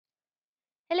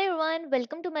Hello everyone,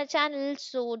 welcome to my channel.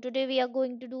 So today we are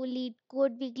going to do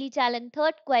Leetcode weekly challenge.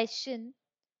 Third question.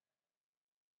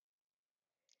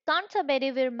 Count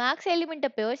subarray where max element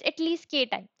appears at least k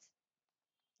times.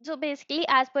 So basically,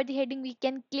 as per the heading, we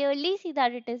can clearly see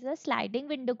that it is a sliding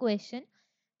window question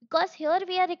because here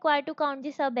we are required to count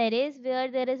the subarrays where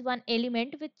there is one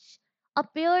element which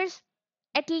appears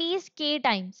at least k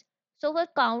times. So for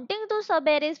counting those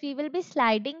subarrays, we will be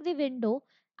sliding the window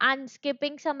and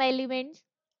skipping some elements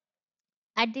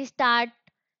at the start,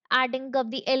 adding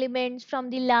up the elements from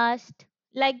the last.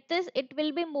 Like this, it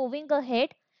will be moving ahead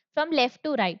from left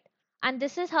to right. And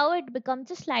this is how it becomes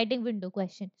a sliding window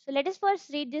question. So let us first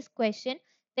read this question,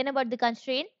 then about the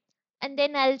constraint, and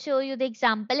then I'll show you the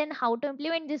example and how to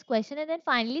implement this question, and then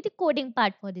finally the coding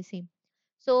part for the same.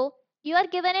 So you are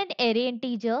given an array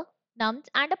integer nums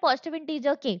and a positive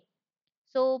integer k.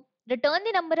 So return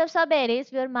the number of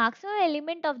subarrays where maximum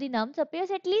element of the nums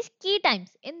appears at least k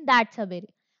times in that subarray.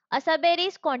 A subarray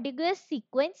is contiguous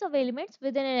sequence of elements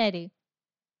within an array.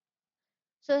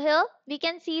 So here we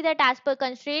can see that as per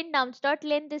constraint nums dot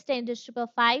length is 10 to the power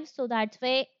 5. So that's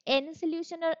why n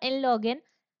solution or n log n,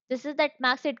 this is that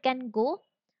max it can go.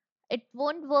 It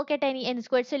won't work at any n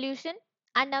squared solution.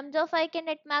 And nums of I can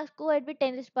at max go ahead with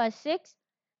 10 to the power 6.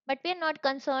 But we are not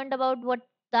concerned about what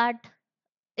that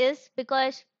is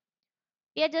because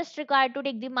we are just required to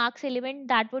take the marks element.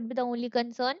 That would be the only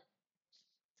concern.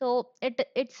 So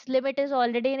its limit is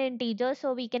already an integer,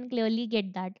 so we can clearly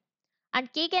get that.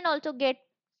 And k can also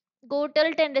go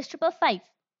till 10 raised to power 5.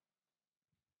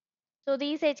 So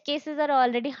these edge cases are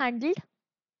already handled.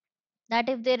 That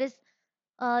if there is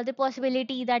the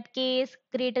possibility that k is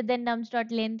greater than nums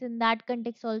dot length in that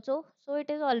context also, so it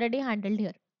is already handled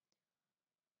here.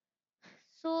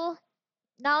 So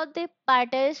now the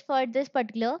part is for this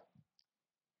particular.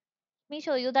 Let me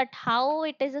show you that how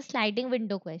it is a sliding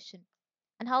window question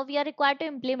and how we are required to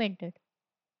implement it.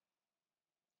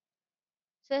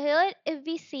 So here if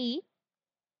we see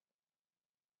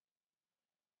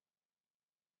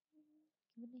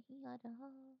नहीं आ रहा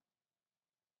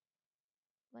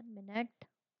 1 minute,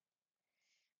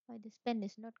 why this pen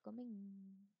is not coming.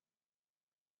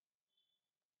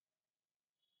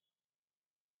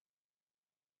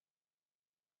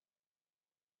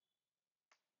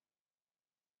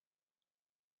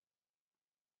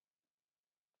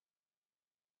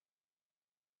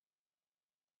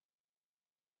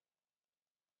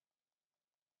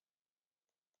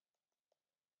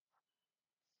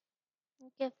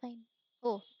 Okay, fine.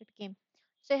 Oh, it came.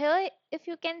 So here if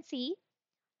you can see,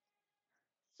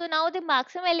 so now the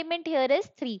maximum element here is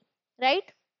 3, right?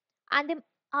 And the,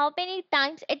 how many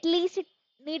times at least it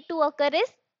need to occur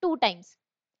is 2 times.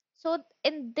 So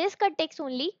in this context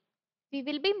only, we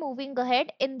will be moving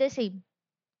ahead in the same.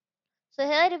 So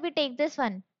here if we take this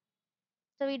one,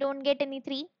 so we don't get any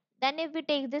 3. Then if we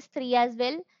take this 3 as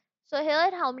well, so here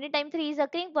how many times 3 is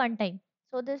occurring? 1 time.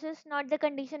 So this is not the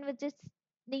condition which is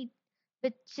need,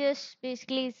 which is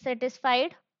basically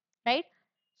satisfied, right?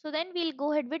 So then we'll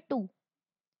go ahead with 2.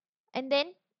 And then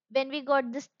when we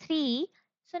got this 3,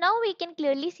 so now we can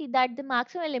clearly see that the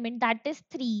maximum element, that is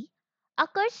 3,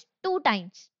 occurs 2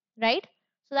 times, right?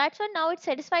 So that's why now it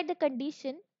satisfied the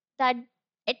condition that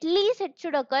at least it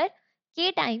should occur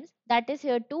k times, that is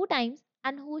here 2 times,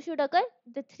 and who should occur?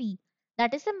 The 3.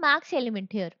 That is the max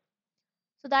element here.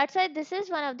 So that's why this is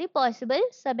one of the possible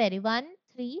subarray 1,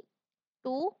 3,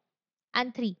 2,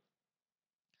 and 3.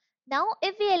 Now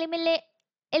if we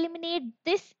eliminate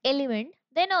this element,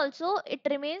 then also it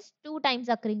remains 2 times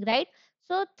occurring, right?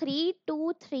 So 3,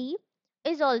 2, 3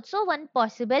 is also one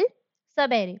possible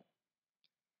subarray,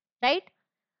 right?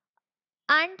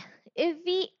 And if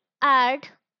we add,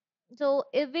 so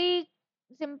if we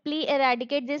simply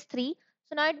eradicate this 3,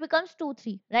 so now it becomes 2,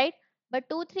 3, right? But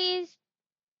 2, 3 is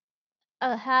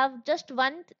have just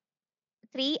one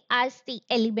 3 as the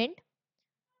element,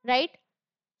 right?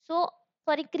 So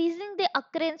for increasing the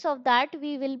occurrence of that,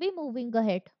 we will be moving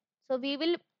ahead. So we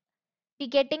will be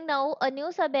getting now a new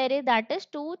subarray, that is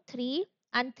 2, 3,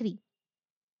 and 3.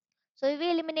 So if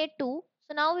we eliminate 2,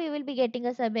 so now we will be getting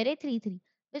a subarray 3, 3,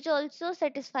 which also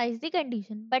satisfies the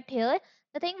condition. But here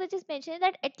the thing which is mentioned is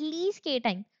that at least k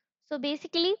times. So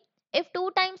basically if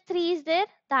 2 times 3 is there,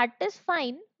 that is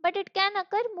fine, but it can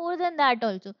occur more than that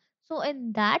also. So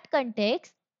in that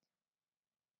context,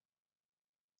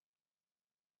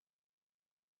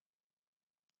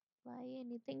 why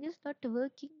anything is not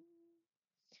working?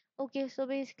 Okay, so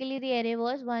basically the array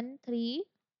was 1, 3,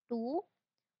 2,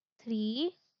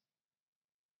 3,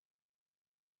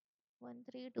 1,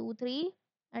 3, 2, 3,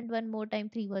 and one more time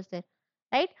 3 was there,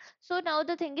 right? So now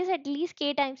the thing is at least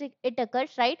k times it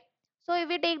occurs, right? So if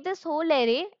we take this whole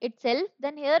array itself,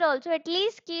 then here also at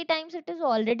least k times it is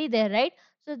already there, right?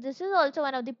 So this is also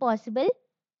one of the possible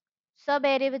sub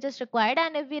array which is required.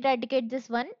 And if we eradicate this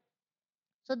one,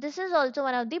 so this is also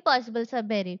one of the possible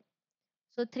sub array.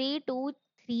 So 3, 2,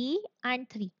 3 and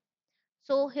 3.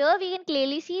 So here we can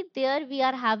clearly see there we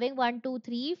are having 1, 2,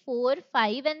 3, 4,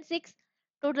 5 and 6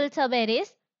 total sub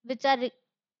arrays which are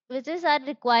which is our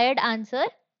required answer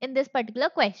in this particular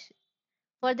question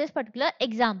for this particular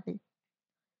example.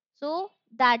 So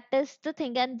that is the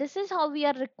thing, and this is how we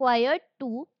are required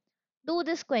to do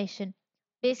this question.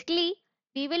 Basically,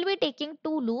 we will be taking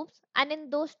two loops, and in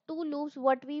those two loops,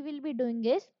 what we will be doing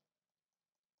is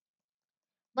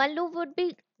one loop would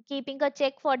be keeping a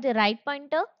check for the right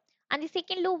pointer, and the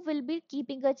second loop will be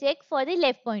keeping a check for the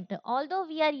left pointer. Although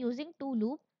we are using two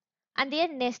loops and they are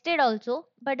nested also,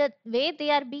 but the way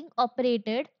they are being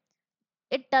operated,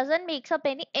 it doesn't makes up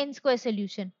any n square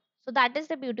solution. So that is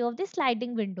the beauty of the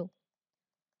sliding window.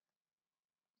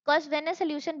 Because when a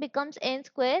solution becomes n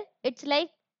square, it's like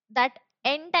that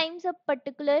n times a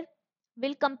particular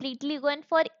will completely go, and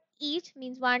for each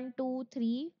means 1, 2,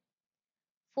 3,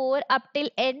 4 up till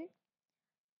n.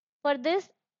 For this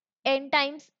n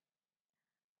times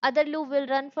other loop will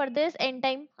run, for this n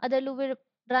time other loop will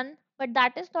run, but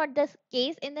that is not the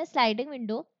case in the sliding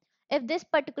window. If this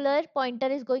particular pointer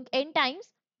is going n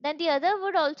times, then the other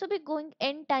would also be going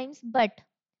n times, but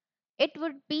it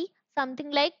would be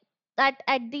something like that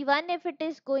at the one, if it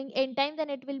is going n time, then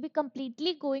it will be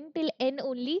completely going till n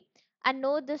only, and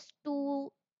no this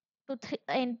 2 to 3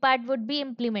 n part would be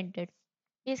implemented.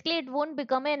 Basically it won't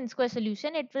become an n square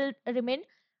solution, it will remain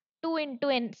 2 into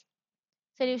n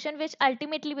solution, which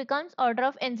ultimately becomes order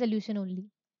of n solution only.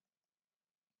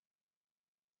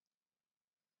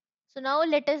 So now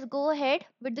let us go ahead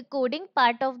with the coding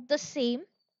part of the same.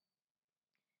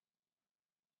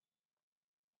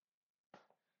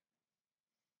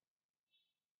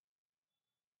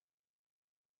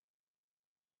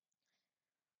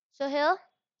 So here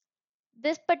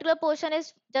this particular portion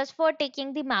is just for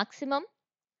taking the maximum,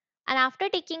 and after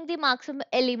taking the maximum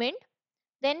element,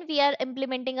 then we are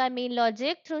implementing our main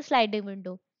logic through sliding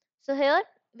window. So here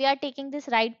we are taking this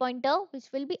right pointer which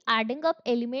will be adding up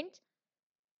elements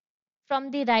from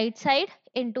the right side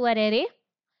into our array,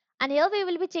 and here we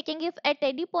will be checking if at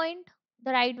any point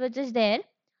the right which is there,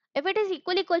 if it is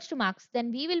equals to max,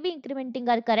 then we will be incrementing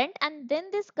our current, and then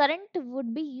this current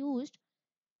would be used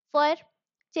for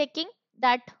checking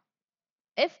that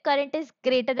if current is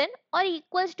greater than or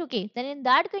equals to k, then in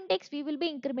that context we will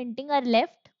be incrementing our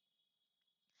left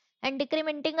and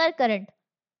decrementing our current.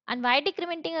 And why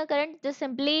decrementing our current? This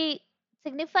simply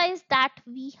signifies that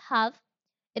we have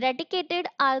eradicated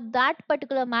that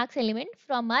particular max element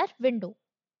from our window.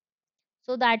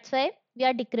 So that's why we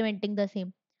are decrementing the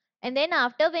same. And then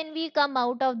after, when we come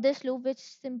out of this loop, which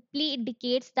simply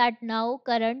indicates that now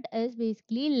current is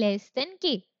basically less than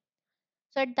k.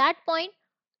 So at that point,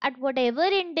 at whatever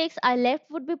index our left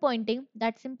would be pointing,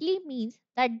 that simply means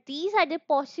that these are the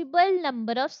possible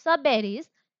number of sub arrays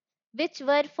which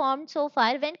were formed so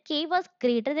far when k was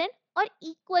greater than or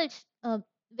equals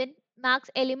when max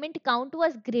element count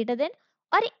was greater than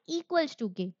or equals to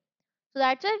k. So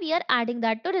that's why we are adding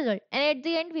that to result, and at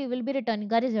the end we will be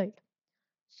returning a result.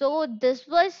 So this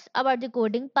was about the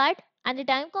coding part, and the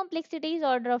time complexity is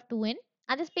order of 2n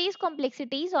and the space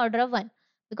complexity is order of 1,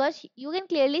 because you can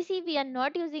clearly see we are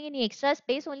not using any extra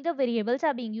space, only the variables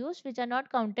are being used which are not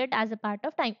counted as a part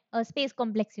of time space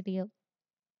complexity here.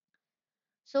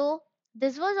 So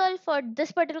this was all for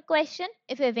this particular question.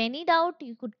 If you have any doubt,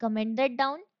 you could comment that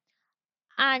down.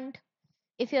 And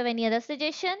if you have any other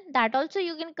suggestion, that also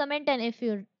you can comment. And if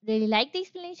you really like the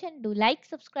explanation, do like,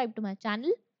 subscribe to my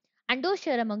channel, and do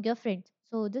share among your friends.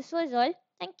 So this was all.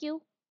 Thank you.